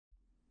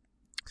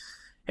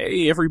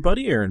Hey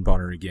everybody, Aaron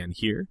Bonner again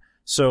here.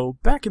 So,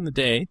 back in the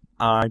day,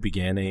 I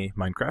began a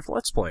Minecraft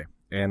Let's Play,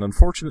 and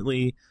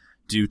unfortunately,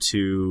 due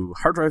to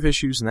hard drive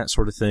issues and that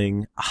sort of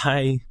thing,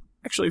 I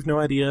actually have no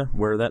idea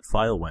where that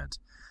file went.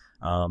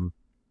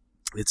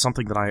 It's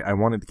something that I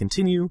wanted to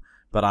continue,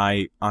 but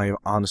I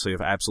honestly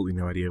have absolutely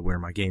no idea where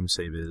my game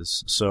save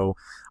is. So,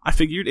 I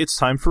figured it's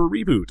time for a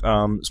reboot,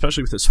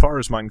 especially with as far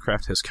as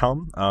Minecraft has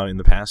come in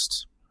the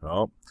past,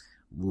 well,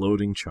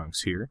 loading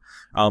chunks here.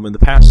 In the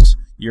past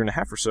year and a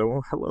half or so,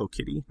 oh, hello,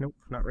 kitty. Nope,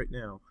 not right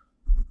now.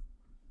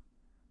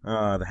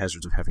 The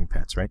hazards of having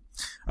pets, right?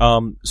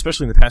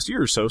 Especially in the past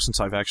year or so, since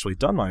I've actually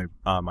done my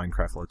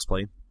Minecraft Let's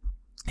Play,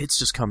 it's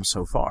just come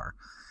so far.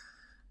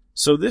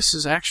 So this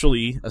is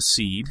actually a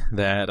seed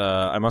that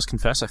I must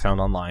confess I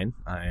found online,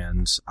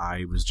 and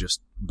I was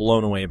just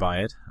blown away by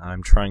it.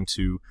 I'm trying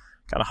to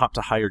kind of hop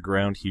to higher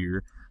ground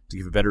here to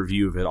give a better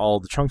view of it. All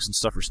the chunks and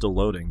stuff are still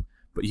loading,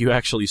 but you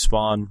actually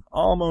spawn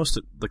almost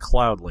at the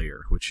cloud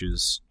layer, which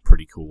is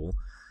pretty cool.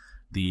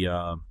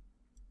 The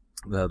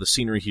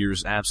scenery here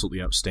is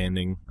absolutely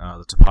outstanding.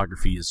 The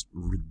topography is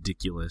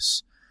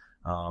ridiculous.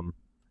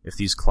 If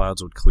these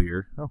clouds would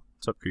clear... Oh,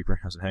 what's up,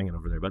 Creeper? How's it hanging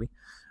over there, buddy?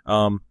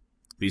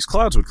 These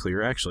clouds would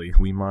clear, actually,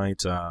 we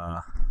might...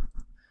 I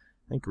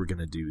think we're going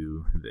to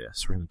do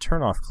this. We're going to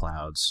turn off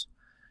clouds,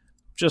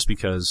 just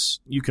because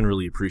you can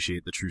really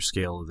appreciate the true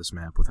scale of this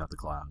map without the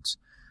clouds.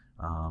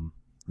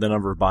 The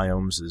number of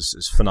biomes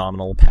is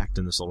phenomenal, packed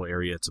in this little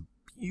area. It's a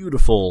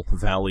beautiful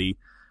valley.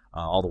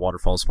 All the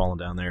waterfalls falling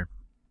down there.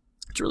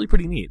 It's really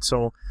pretty neat.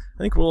 So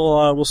I think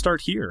we'll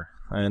start here,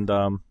 and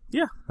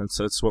yeah,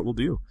 that's what we'll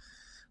do.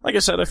 Like I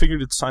said, I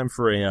figured it's time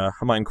for a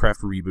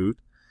Minecraft reboot.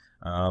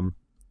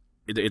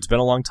 It's been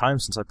a long time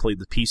since I played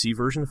the PC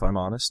version, if I'm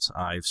honest.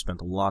 I've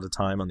spent a lot of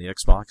time on the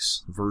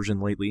Xbox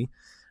version lately.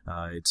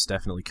 It's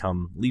definitely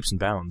come leaps and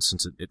bounds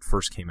since it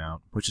first came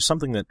out, which is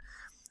something that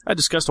I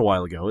discussed a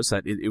while ago. Is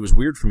that it was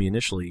weird for me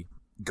initially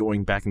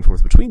going back and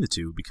forth between the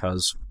two,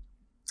 because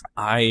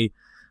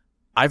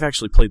I've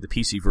actually played the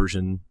PC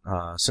version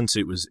since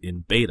it was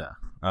in beta.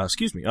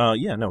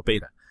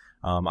 Beta.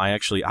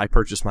 I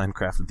purchased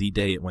Minecraft the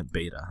day it went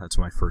beta. That's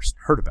when I first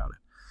heard about it.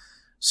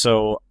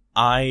 So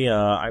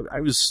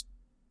it was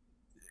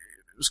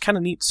kind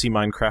of neat to see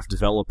Minecraft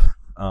develop.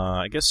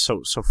 I guess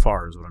so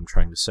far is what I'm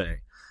trying to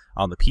say.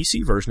 On the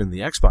PC version and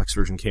the Xbox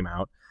version came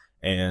out,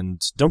 and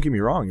don't get me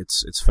wrong,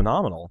 it's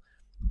phenomenal.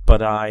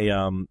 But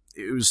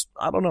it was,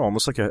 I don't know,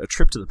 almost like a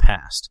trip to the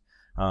past.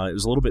 It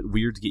was a little bit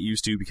weird to get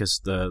used to,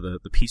 because the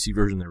PC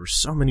version, there were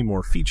so many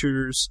more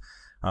features.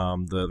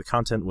 The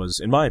content was,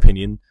 in my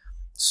opinion,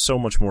 so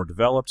much more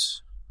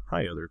developed.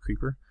 Hi, other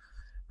creeper.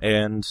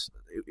 And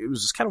it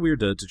was just kind of weird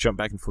to jump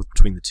back and forth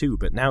between the two,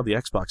 but now the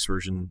Xbox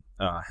version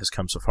has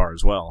come so far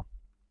as well,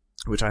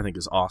 which I think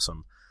is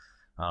awesome.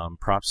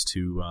 Props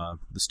to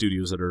the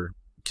studios that are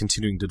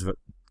continuing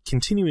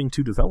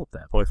to develop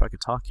that. Boy, if I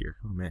could talk here.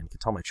 Oh man, you can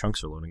tell my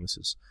chunks are loading. This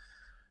is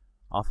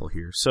awful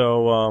here.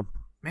 So,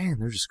 man,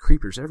 there's just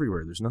creepers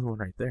everywhere. There's another one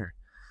right there.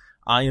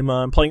 I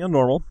am playing on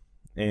normal,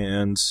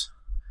 and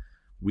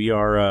we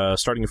are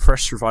starting a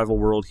fresh survival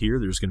world here.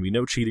 There's going to be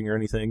no cheating or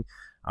anything.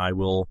 I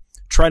will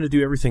try to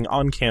do everything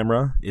on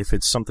camera. If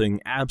it's something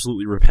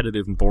absolutely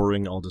repetitive and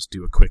boring, I'll just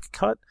do a quick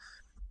cut.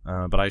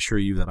 But I assure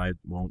you that I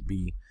won't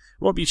be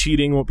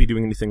cheating, won't be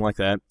doing anything like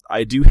that.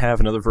 I do have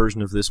another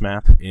version of this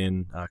map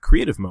in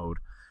creative mode,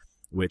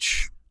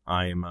 which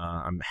I'm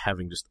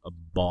having just a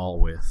ball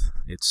with.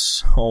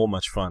 It's so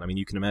much fun. I mean,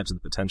 you can imagine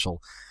the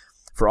potential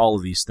for all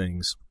of these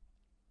things.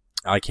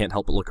 I can't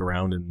help but look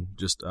around and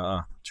just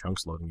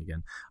chunks loading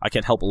again. I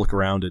can't help but look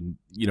around and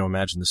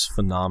imagine this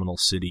phenomenal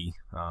city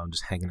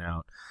just hanging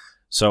out.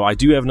 So I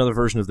do have another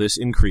version of this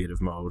in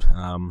creative mode.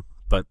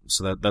 But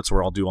so that's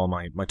where I'll do all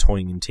my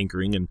toying and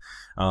tinkering, and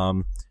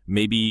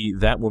maybe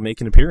that will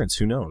make an appearance.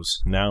 Who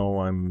knows?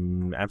 Now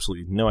I'm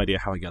absolutely no idea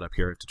how I got up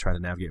here. I have to try to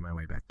navigate my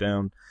way back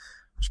down.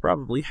 Which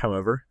probably,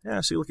 however, yeah,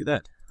 see, look at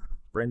that.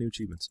 Brand new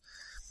achievements.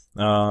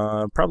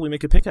 Probably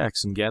make a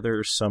pickaxe and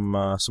gather some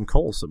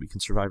coal so we can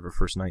survive our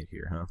first night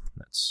here, huh?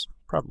 That's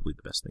probably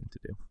the best thing to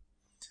do.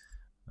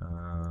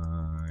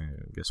 I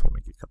guess we'll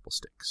make a couple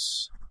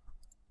sticks.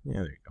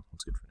 Yeah, there you go.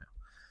 That's good for now.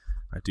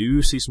 I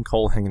do see some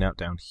coal hanging out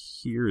down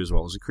here, as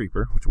well as a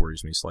creeper, which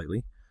worries me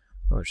slightly.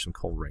 Oh, there's some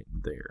coal right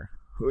there.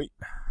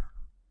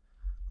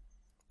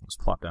 Let's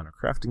plop down our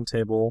crafting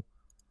table.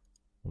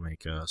 We'll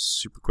make a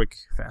super quick,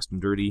 fast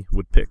and dirty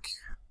wood pick.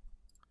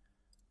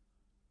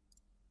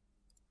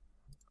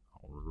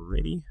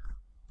 Alrighty.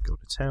 Go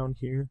to town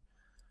here.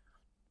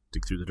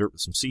 Dig through the dirt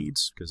with some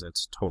seeds, because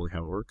that's totally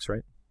how it works,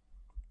 right?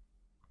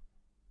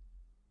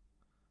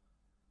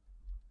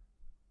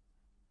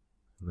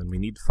 And then we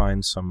need to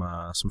find some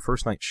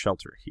first night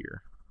shelter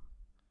here.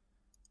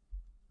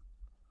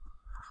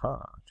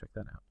 Haha, check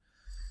that out.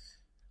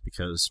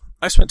 Because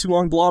I spent too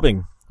long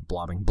blabbing.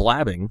 I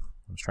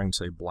was trying to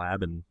say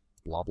blab and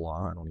blah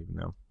blah, I don't even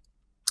know.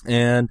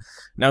 And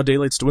now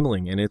daylight's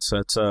dwindling, and it's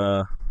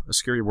a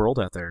scary world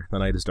out there. The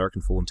night is dark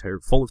and full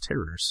of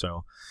terrors,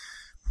 so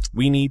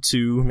we need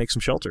to make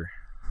some shelter.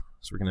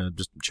 So we're going to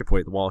just chip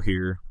away at the wall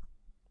here,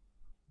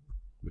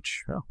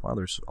 which, oh, wow,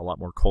 there's a lot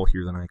more coal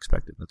here than I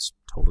expected. That's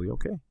totally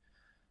okay.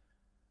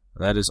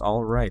 That is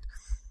all right.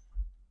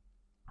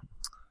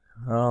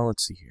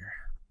 Let's see here.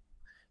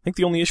 I think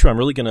the only issue I'm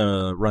really going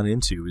to run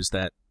into is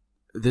that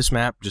this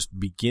map just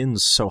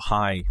begins so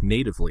high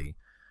natively.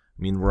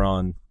 I mean, we're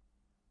on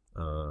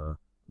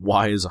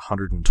Y is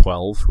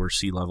 112, where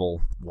sea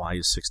level Y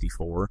is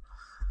 64.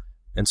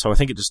 And so I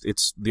think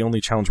it's the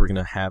only challenge we're going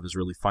to have is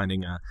really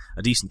finding a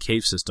decent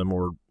cave system,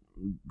 or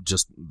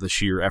just the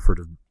sheer effort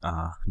of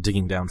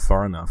digging down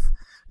far enough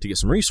to get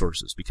some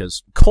resources,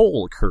 because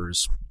coal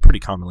occurs pretty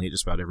commonly at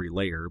just about every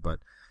layer, but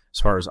as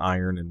far as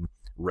iron and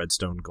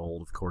redstone,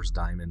 gold, of course,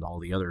 diamond, all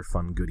the other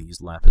fun goodies,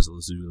 lapis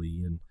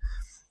lazuli, and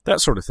that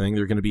sort of thing,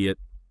 they're going to be at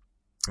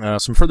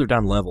some further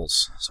down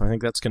levels. So I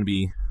think that's going to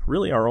be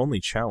really our only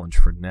challenge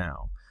for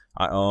now.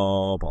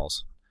 Oh,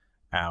 balls.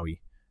 Owie.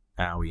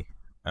 Owie.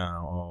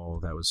 Oh,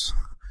 that was...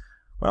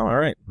 Well,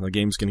 alright. The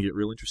game's going to get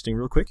real interesting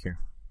real quick here.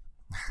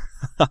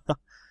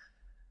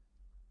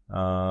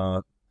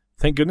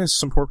 Thank goodness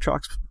some pork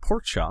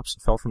chops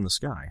fell from the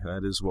sky.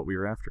 That is what we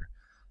were after.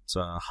 Let's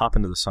hop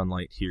into the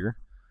sunlight here.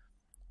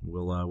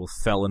 We'll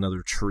fell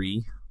another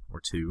tree or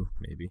two,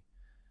 maybe.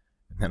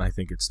 And then I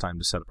think it's time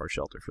to set up our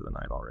shelter for the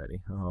night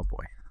already. Oh,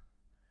 boy.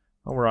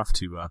 Oh, we're off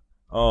to...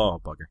 oh,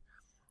 bugger.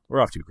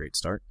 We're off to a great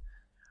start.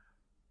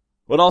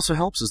 What also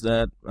helps is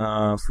that,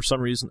 for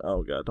some reason...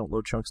 Oh, God, don't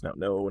load chunks now.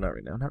 No, not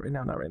right now. Not right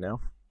now. Not right now.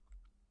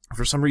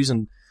 For some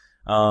reason,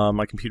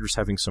 my computer's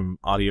having some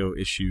audio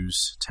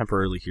issues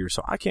temporarily here,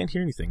 so I can't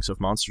hear anything. So if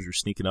monsters are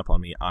sneaking up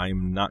on me,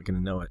 I'm not going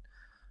to know it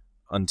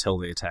until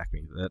they attack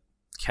me.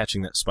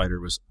 Catching that spider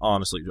was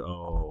honestly...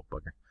 Oh,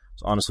 bugger.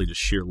 It's honestly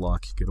just sheer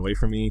luck. Get away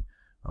from me.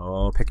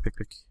 Oh, pick.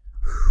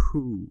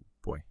 Whew,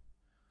 boy.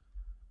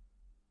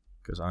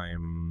 Because I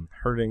am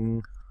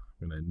hurting.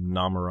 I'm going to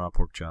nom a raw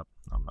pork chop.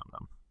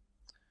 Nom.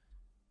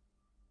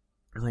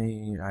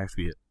 Really? I have to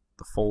be at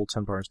the full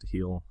 10 bars to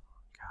heal?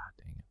 God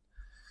dang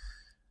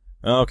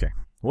it. Okay.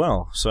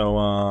 Well, so,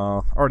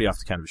 already off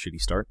to kind of a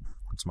shitty start.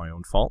 It's my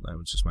own fault. That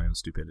was just my own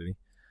stupidity.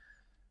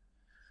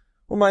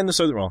 We'll mine this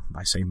other... Well,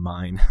 I say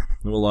mine.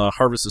 We'll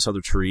harvest this other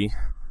tree.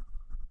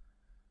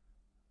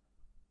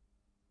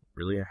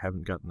 Really? I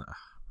haven't gotten that.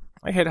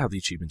 I hate how the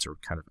achievements are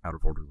kind of out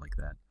of order like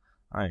that.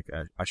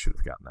 I should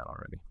have gotten that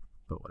already.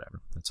 But whatever.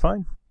 That's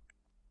fine.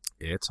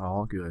 It's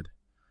all good.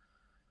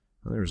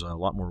 Well, there's a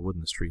lot more wood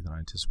in this tree than I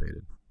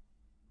anticipated.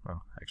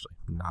 Well, actually,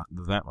 not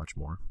that much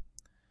more.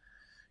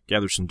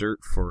 Gather some dirt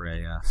for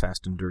a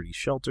fast and dirty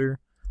shelter.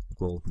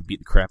 We'll beat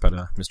the crap out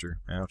of Mr.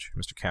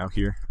 Cow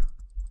here.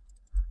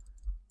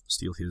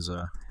 Steal his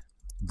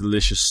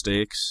delicious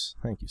steaks.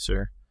 Thank you,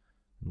 sir.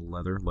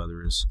 Leather.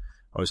 Leather is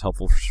always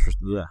helpful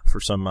for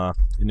some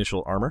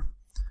initial armor.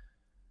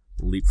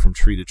 Leap from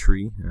tree to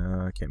tree.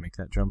 I can't make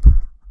that jump.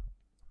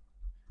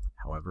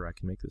 However, I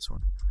can make this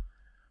one.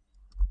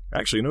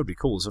 Actually, you know what would be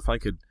cool is if I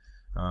could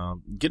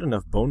get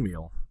enough bone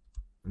meal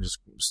and just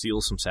steal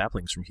some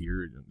saplings from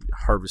here and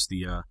harvest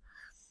the...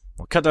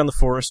 well, cut down the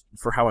forest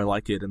for how I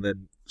like it, and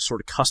then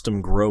sort of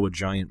custom grow a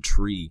giant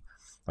tree.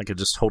 I could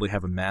just totally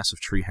have a massive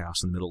tree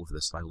house in the middle of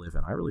this that I live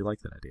in. I really like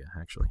that idea,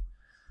 actually.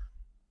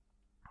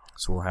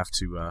 So we'll have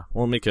to...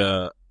 we'll make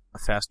a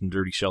fast and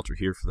dirty shelter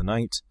here for the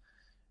night,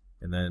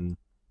 and then,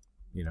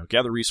 you know,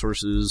 gather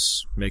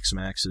resources, make some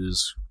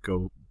axes,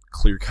 go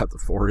clear-cut the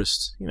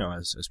forest, you know,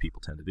 as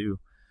people tend to do.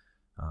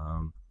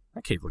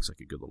 That cave looks like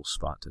a good little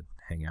spot to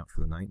hang out for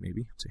the night,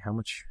 maybe. Let's see how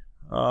much...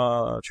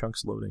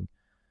 chunks loading.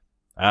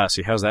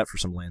 See, how's that for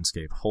some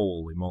landscape?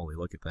 Holy moly,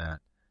 look at that.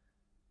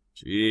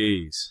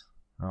 Jeez.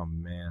 Oh,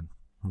 man.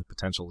 The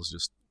potential is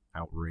just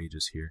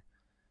outrageous here.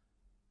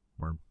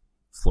 We're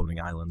floating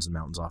islands and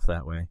mountains off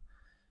that way.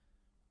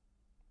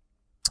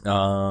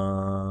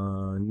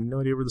 No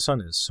idea where the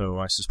sun is, so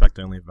I suspect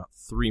I only have about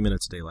 3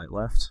 minutes of daylight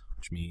left,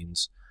 which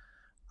means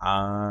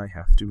I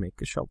have to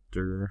make a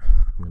shelter.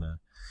 I'm gonna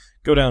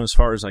go down as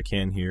far as I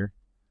can here.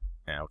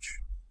 Ouch.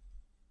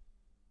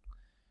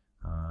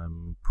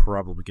 I'm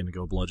probably gonna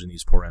go bludgeon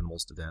these poor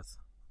animals to death.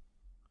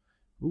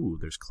 Ooh,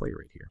 there's clay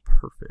right here.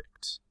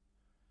 Perfect.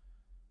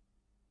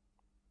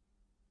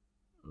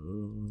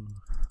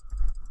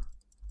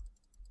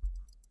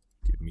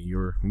 Give me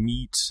your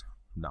meat.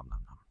 Nom.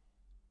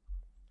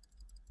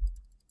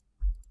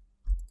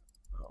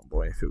 Oh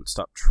boy, if it would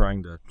stop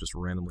trying to just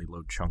randomly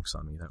load chunks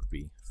on me, that would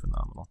be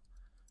phenomenal.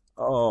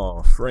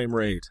 Oh, frame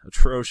rate.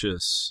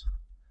 Atrocious.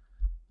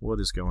 What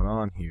is going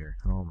on here?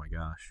 Oh my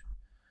gosh.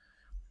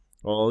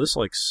 Well, this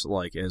looks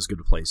like as good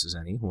a place as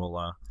any.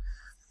 We'll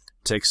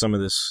take some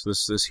of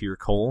this here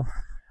coal,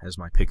 as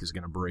my pick is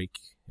going to break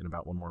in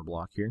about one more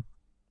block here.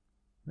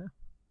 Yeah.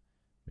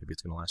 Maybe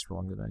it's going to last for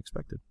longer than I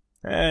expected.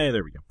 Hey,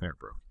 there we go. There it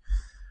broke.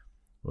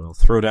 We'll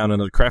throw down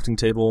another crafting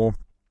table.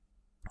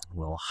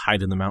 We'll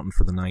hide in the mountain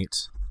for the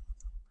night.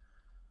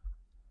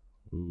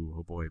 Ooh,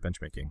 oh boy,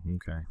 benchmaking.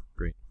 Okay,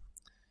 great.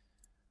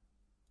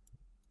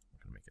 I'm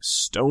going to make a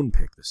stone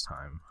pick this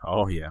time.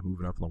 Oh yeah,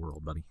 moving up in the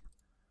world, buddy.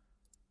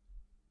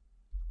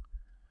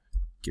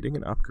 Getting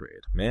an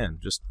upgrade. Man,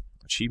 just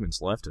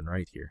achievements left and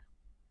right here.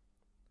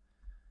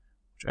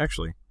 Which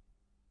actually,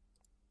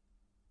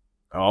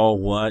 Oh,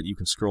 what? You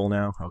can scroll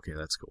now? Okay,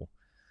 that's cool.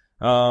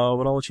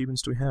 What all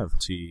achievements do we have?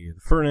 Let's see.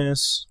 The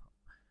furnace,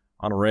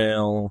 on a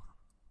rail,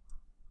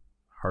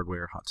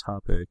 hardware, hot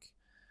topic,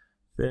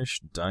 fish,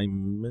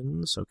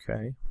 diamonds,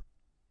 okay.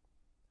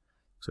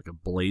 Looks like a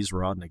blaze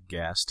rod and a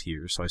gas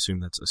tier, so I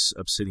assume that's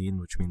obsidian,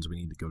 which means we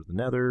need to go to the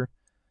nether.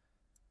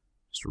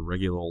 Just a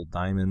regular old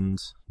diamond.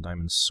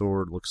 Diamond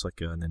sword, looks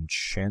like an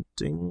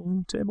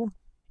enchanting table,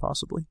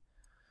 possibly.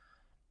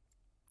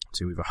 Let's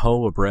see, we have a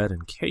hoe, a bread,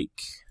 and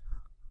cake.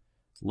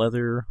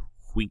 Leather,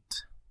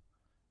 wheat,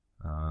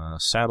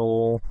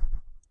 saddle.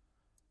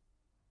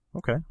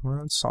 Okay, well,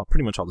 that's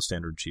pretty much all the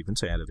standard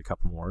achievements. I added a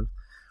couple more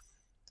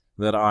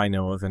that I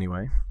know of,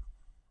 anyway.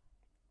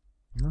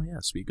 Oh yeah,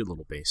 this would be a good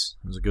little base.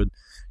 There's a good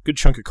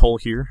chunk of coal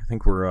here. I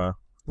think we're a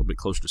little bit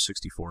closer to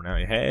 64 now.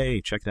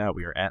 Hey, check it out.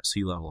 We are at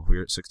sea level.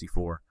 We're at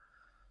 64.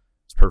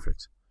 It's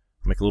perfect.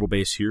 Make a little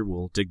base here.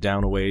 We'll dig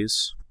down a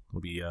ways.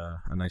 It'll be a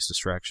nice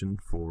distraction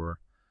for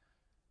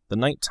the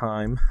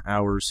nighttime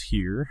hours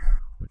here,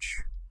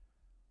 which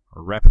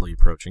are rapidly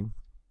approaching.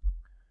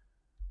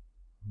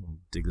 We'll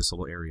dig this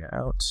little area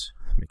out,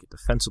 make it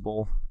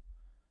defensible.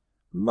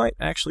 Might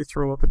actually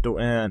throw up a door.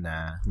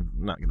 Nah, I'm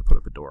not going to put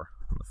up a door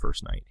on the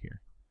first night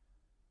here.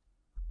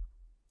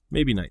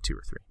 Maybe night 2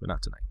 or 3, but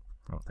not tonight.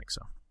 I don't think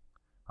so.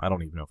 I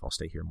don't even know if I'll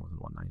stay here more than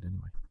one night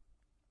anyway.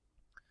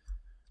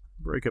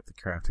 Break up the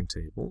crafting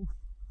table.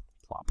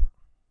 Plop.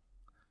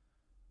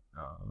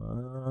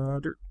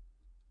 Dirt.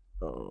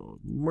 Oh,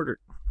 more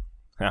dirt.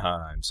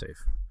 Haha, I'm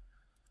safe.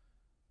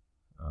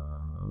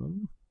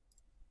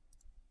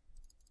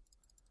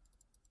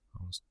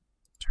 Let's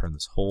turn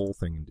this whole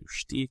thing into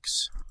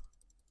sticks.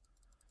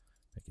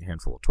 Make a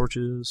handful of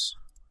torches.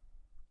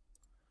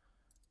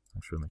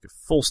 Actually, make a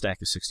full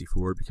stack of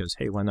 64 because,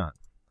 hey, why not?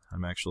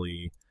 I'm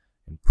actually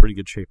in pretty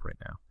good shape right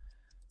now.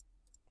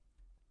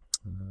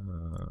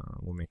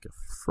 We'll make a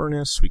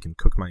furnace. We can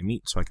cook my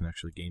meat so I can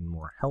actually gain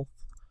more health.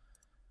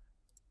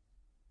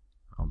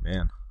 Oh,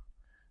 man.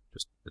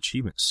 Just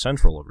achievement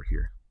central over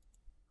here.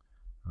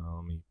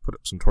 Let me put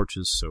up some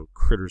torches so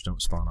critters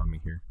don't spawn on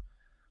me here.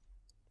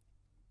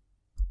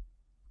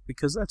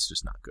 Because that's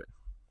just not good.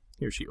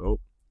 Here, sheep. Oh,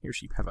 here,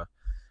 sheep. Have a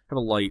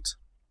light.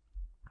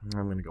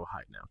 I'm going to go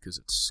hide now because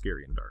it's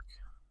scary and dark.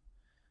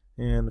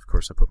 And, of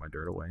course, I put my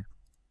dirt away.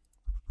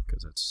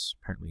 Because that's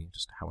apparently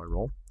just how I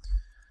roll.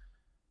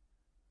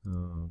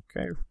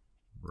 Okay.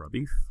 Raw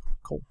beef.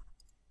 Coal.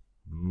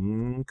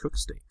 Cook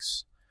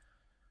steaks.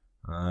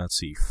 Let's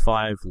see.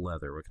 5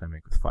 leather. What can I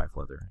make with 5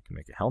 leather? I can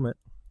make a helmet.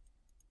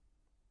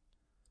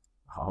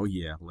 Oh,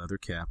 yeah. Leather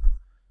cap.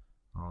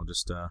 I'll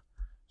just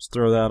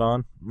throw that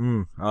on.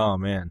 Oh,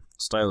 man.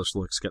 Stylish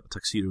looks. Got the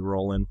tuxedo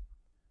roll in.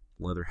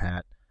 Leather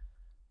hat.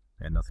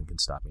 And nothing can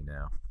stop me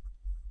now.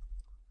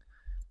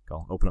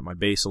 I'll open up my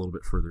base a little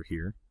bit further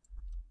here.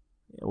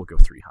 Yeah, we'll go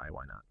 3 high.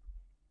 Why not?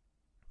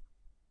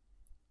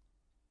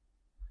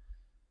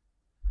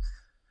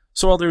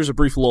 So while there's a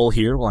brief lull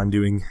here while I'm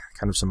doing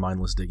kind of some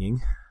mindless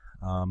digging,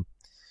 I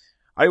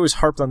always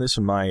harped on this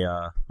in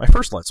my my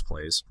first Let's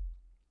Plays,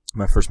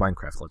 my first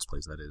Minecraft Let's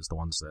Plays, that is, the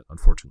ones that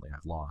unfortunately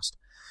I've lost,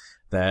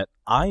 that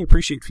I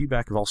appreciate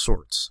feedback of all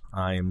sorts.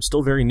 I am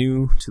still very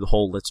new to the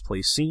whole Let's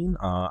Play scene.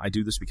 I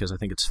do this because I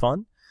think it's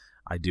fun.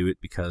 I do it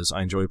because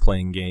I enjoy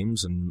playing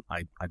games, and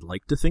I'd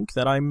like to think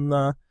that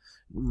I'm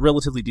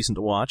relatively decent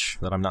to watch,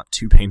 that I'm not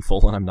too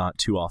painful, and I'm not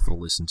too awful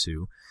to listen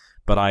to.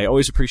 But I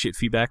always appreciate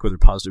feedback, whether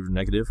positive or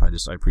negative.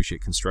 I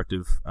appreciate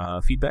constructive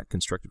feedback,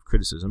 constructive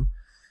criticism.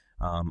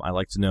 I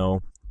like to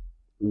know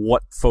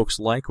what folks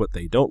like, what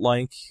they don't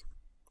like,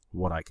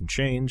 what I can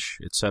change,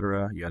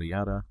 etc., yada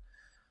yada.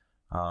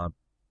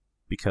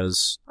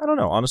 Because, I don't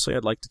know, honestly,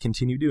 I'd like to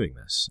continue doing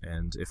this.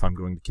 And if I'm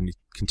going to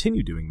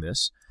continue doing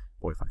this,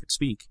 boy, if I could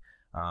speak,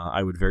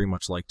 I would very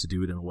much like to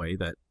do it in a way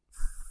that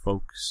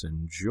folks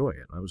enjoy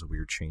it. That was a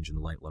weird change in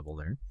the light level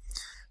there.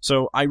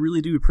 So I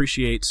really do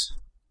appreciate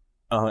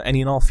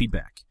any and all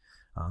feedback.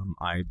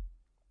 I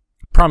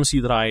promise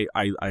you that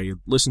I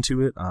listen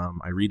to it,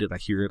 I read it, I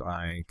hear it,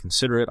 I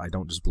consider it. I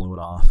don't just blow it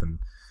off and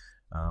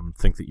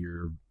think that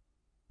you're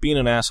being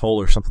an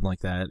asshole or something like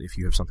that if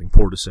you have something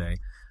poor to say.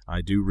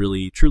 I do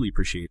really, truly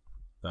appreciate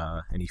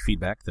any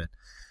feedback that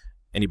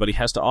anybody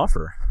has to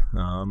offer.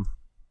 I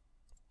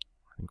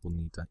think we'll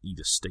need to eat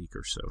a steak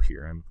or so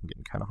here. I'm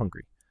getting kind of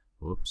hungry.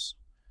 Whoops.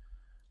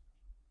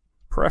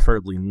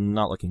 Preferably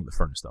not looking at the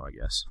furnace, though, I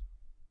guess.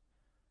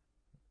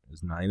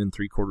 Is 9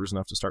 3/4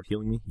 enough to start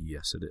healing me?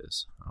 Yes, it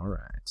is.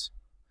 Alright.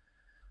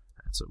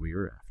 That's what we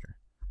were after.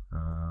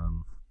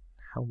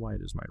 How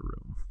wide is my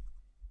room?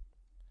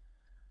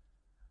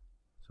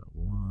 So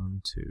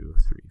 1, 2,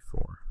 3,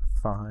 4,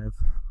 5.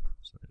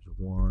 So there's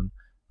 1,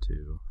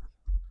 2.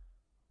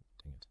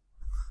 Dang it.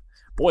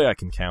 Boy, I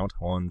can count.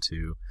 1,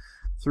 2,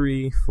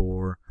 3,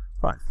 4,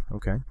 5.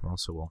 Okay, well,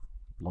 so we'll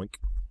blink.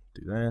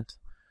 Do that.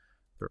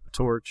 Throw up a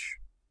torch.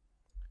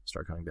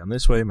 Start coming down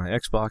this way. My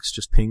Xbox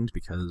just pinged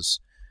because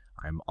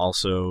I'm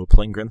also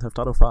playing Grand Theft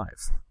Auto 5.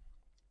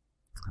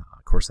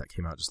 Of course, that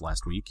came out just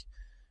last week.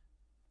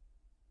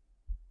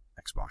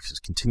 Xbox is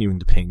continuing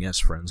to ping as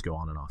friends go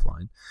on and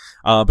offline.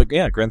 But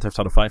yeah, Grand Theft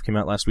Auto 5 came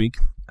out last week.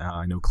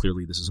 I know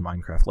clearly this is a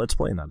Minecraft Let's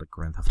Play, not a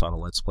Grand Theft Auto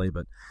Let's Play,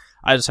 but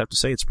I just have to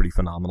say it's pretty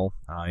phenomenal.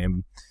 I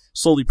am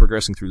slowly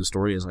progressing through the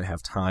story as I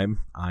have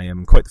time. I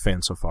am quite the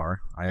fan so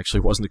far. I actually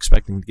wasn't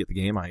expecting to get the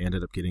game. I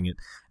ended up getting it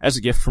as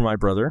a gift from my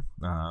brother.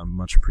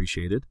 Much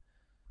appreciated.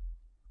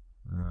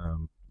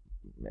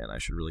 Man, I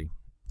should really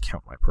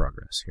count my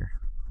progress here.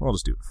 Well, I'll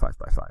just do it 5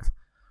 by 5.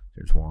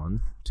 There's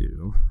 1,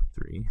 2,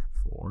 3,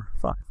 4,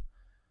 5.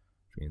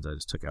 Which means I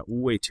just took out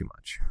way too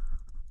much.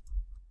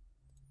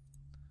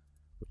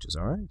 Which is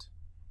alright.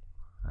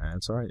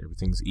 That's alright.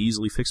 Everything's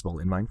easily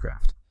fixable in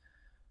Minecraft.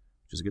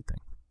 Which is a good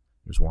thing.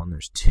 There's 1,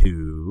 there's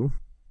 2,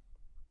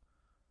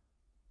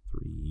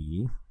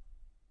 3,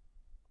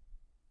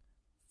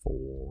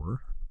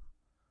 4,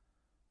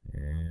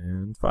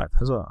 and 5.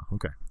 Huzzah!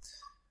 Okay.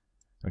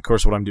 And of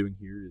course, what I'm doing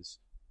here is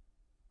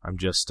I'm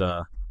just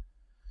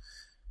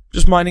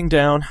mining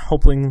down,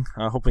 hoping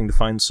to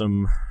find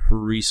some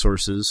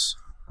resources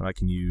that I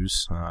can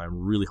use. I'm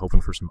really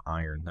hoping for some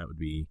iron. That would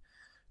be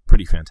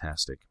pretty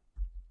fantastic.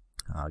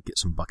 Get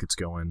some buckets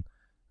going.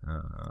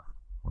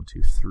 1,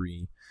 2,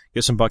 3.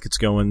 Get some buckets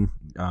going.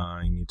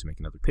 I need to make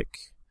another pick.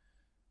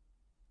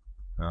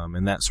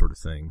 And that sort of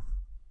thing.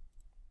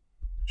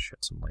 Shed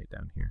some light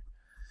down here.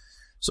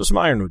 So some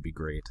iron would be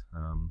great.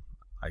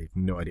 I have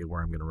no idea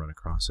where I'm going to run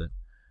across it.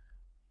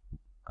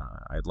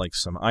 I'd like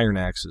some iron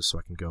axes so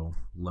I can go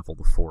level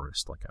the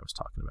forest like I was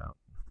talking about.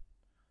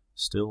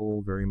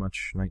 Still very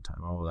much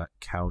nighttime. Oh, that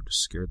cow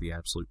just scared the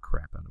absolute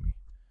crap out of me.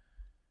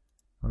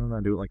 Why don't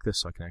I do it like this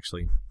so I can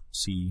actually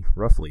see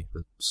roughly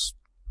the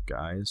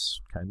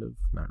skies? Kind of.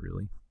 Not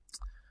really.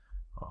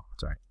 Oh,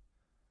 it's alright.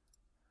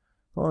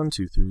 1,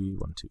 2, 3.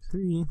 1, 2,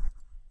 3.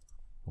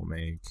 We'll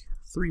make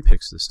 3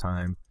 picks this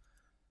time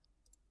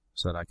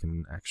so that I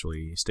can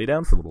actually stay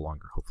down for a little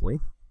longer, hopefully.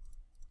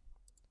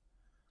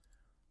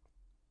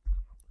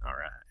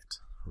 Alright,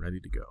 ready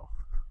to go.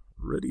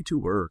 Ready to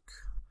work.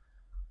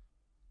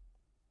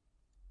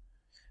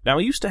 Now,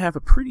 I used to have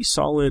a pretty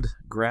solid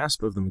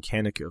grasp of the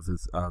mechanic of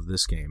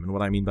this game, and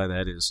what I mean by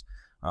that is,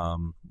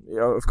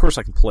 of course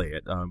I can play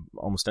it.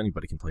 Almost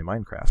anybody can play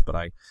Minecraft, but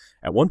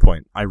at one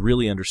point, I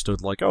really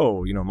understood, like,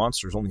 oh,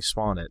 monsters only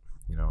spawn at,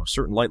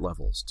 certain light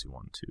levels, 2,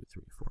 1, 2,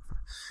 3, 4, 5,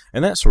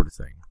 and that sort of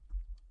thing.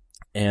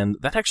 And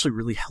that actually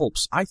really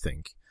helps, I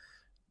think,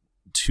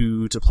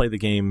 to play the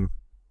game.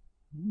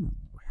 Ooh,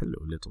 hello,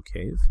 little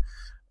cave.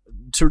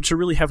 To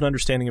really have an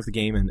understanding of the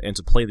game and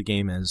to play the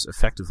game as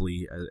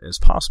effectively as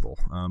possible.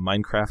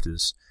 Minecraft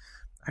is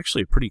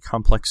actually a pretty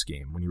complex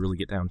game when you really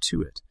get down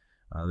to it.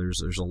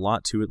 There's a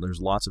lot to it.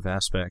 There's lots of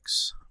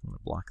aspects. I'm going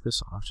to block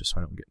this off just so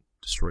I don't get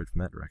destroyed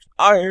from that direction.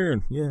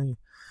 Iron! Yay!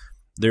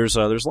 There's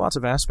lots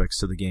of aspects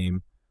to the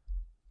game.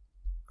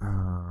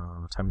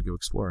 Time to go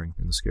exploring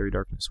in the scary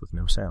darkness with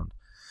no sound.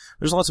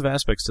 There's lots of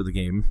aspects to the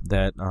game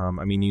that,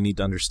 you need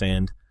to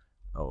understand.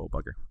 Oh,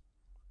 bugger.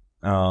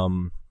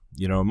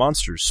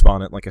 Monsters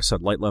spawn at, like I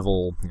said, light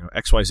level,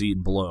 XYZ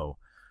and below.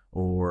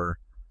 Or,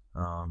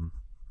 I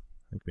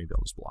think maybe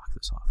I'll just block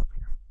this off up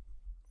here.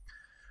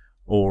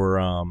 Or,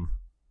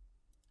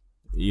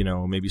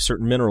 maybe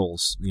certain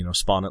minerals,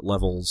 spawn at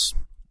levels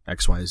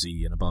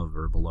XYZ and above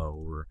or below,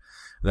 or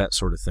that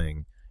sort of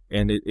thing.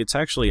 And it's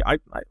actually,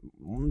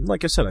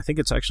 like I said, I think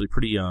it's actually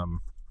pretty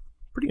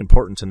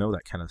important to know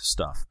that kind of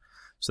stuff,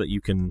 so that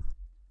you can.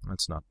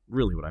 That's not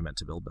really what I meant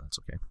to build, but that's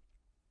okay.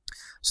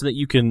 So that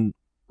you can.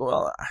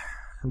 Well,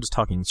 I'm just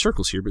talking in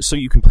circles here, but so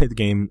you can play the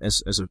game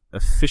as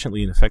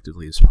efficiently and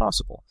effectively as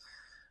possible.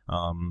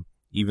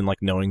 Even like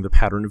knowing the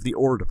pattern of the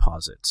ore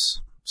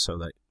deposits, so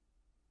that.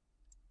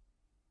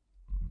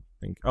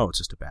 Oh, it's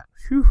just a bat.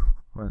 Phew.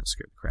 Well, that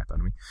scared the crap out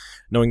of me.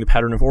 Knowing the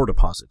pattern of ore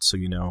deposits, so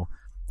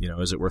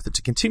is it worth it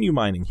to continue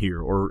mining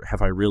here, or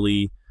have I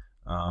really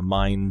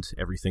mined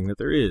everything that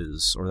there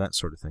is, or that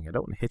sort of thing. I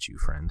don't want to hit you,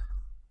 friend.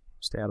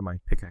 Stay out of my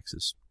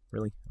pickaxes.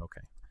 Really?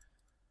 Okay.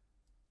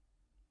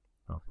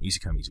 Oh, easy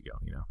come, easy go,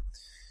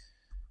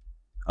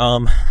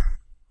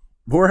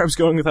 Where I was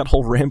going with that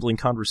whole rambling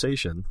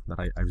conversation that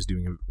I was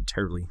doing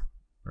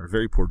a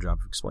very poor job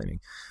of explaining,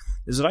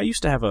 is that I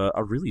used to have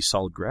a really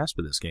solid grasp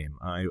of this game.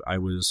 I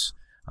was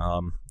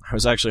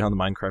actually on the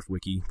Minecraft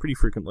wiki pretty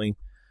frequently.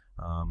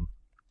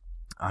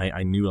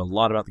 I knew a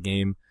lot about the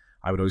game.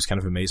 I would always kind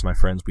of amaze my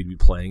friends. We'd be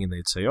playing, and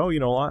they'd say, oh,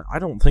 I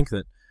don't think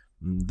that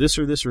this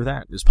or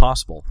that is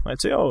possible.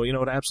 I'd say, oh,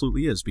 it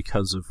absolutely is,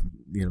 because of,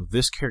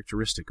 this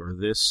characteristic or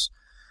this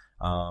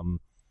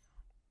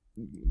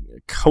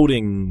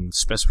coding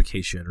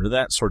specification or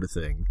that sort of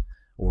thing.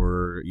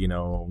 Or,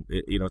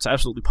 it's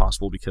absolutely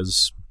possible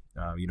because,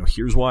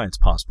 here's why it's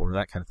possible, or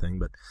that kind of thing.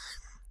 But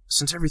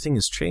since everything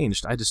has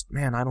changed, I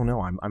don't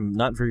know. I'm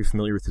not very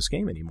familiar with this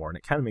game anymore, and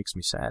it kind of makes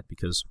me sad,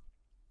 because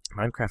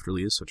Minecraft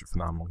really is such a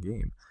phenomenal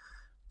game,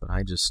 but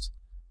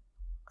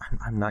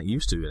I'm not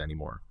used to it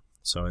anymore.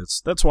 So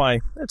that's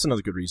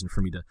another good reason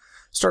for me to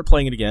start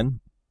playing it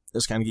again.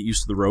 Just kind of get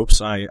used to the ropes.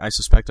 I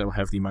suspect I will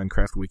have the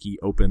Minecraft wiki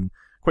open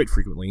quite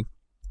frequently,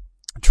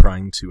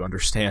 trying to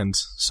understand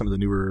some of the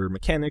newer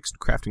mechanics,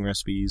 crafting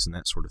recipes, and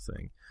that sort of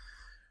thing.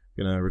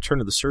 I'm going to return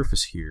to the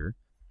surface here.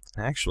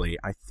 Actually,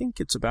 I think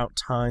it's about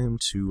time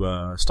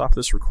to stop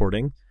this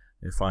recording.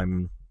 If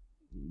I'm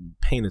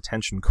paying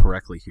attention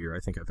correctly here, I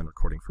think I've been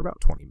recording for about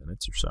 20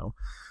 minutes or so.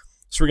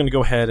 So we're going to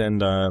go ahead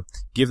and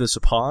give this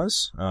a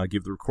pause,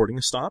 give the recording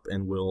a stop,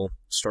 and we'll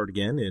start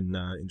again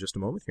in just a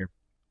moment here.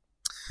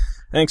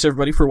 Thanks,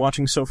 everybody, for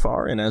watching so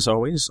far, and as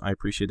always, I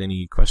appreciate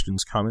any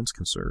questions, comments,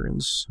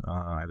 concerns,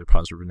 either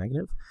positive or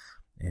negative,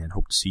 and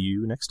hope to see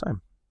you next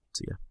time.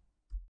 See ya.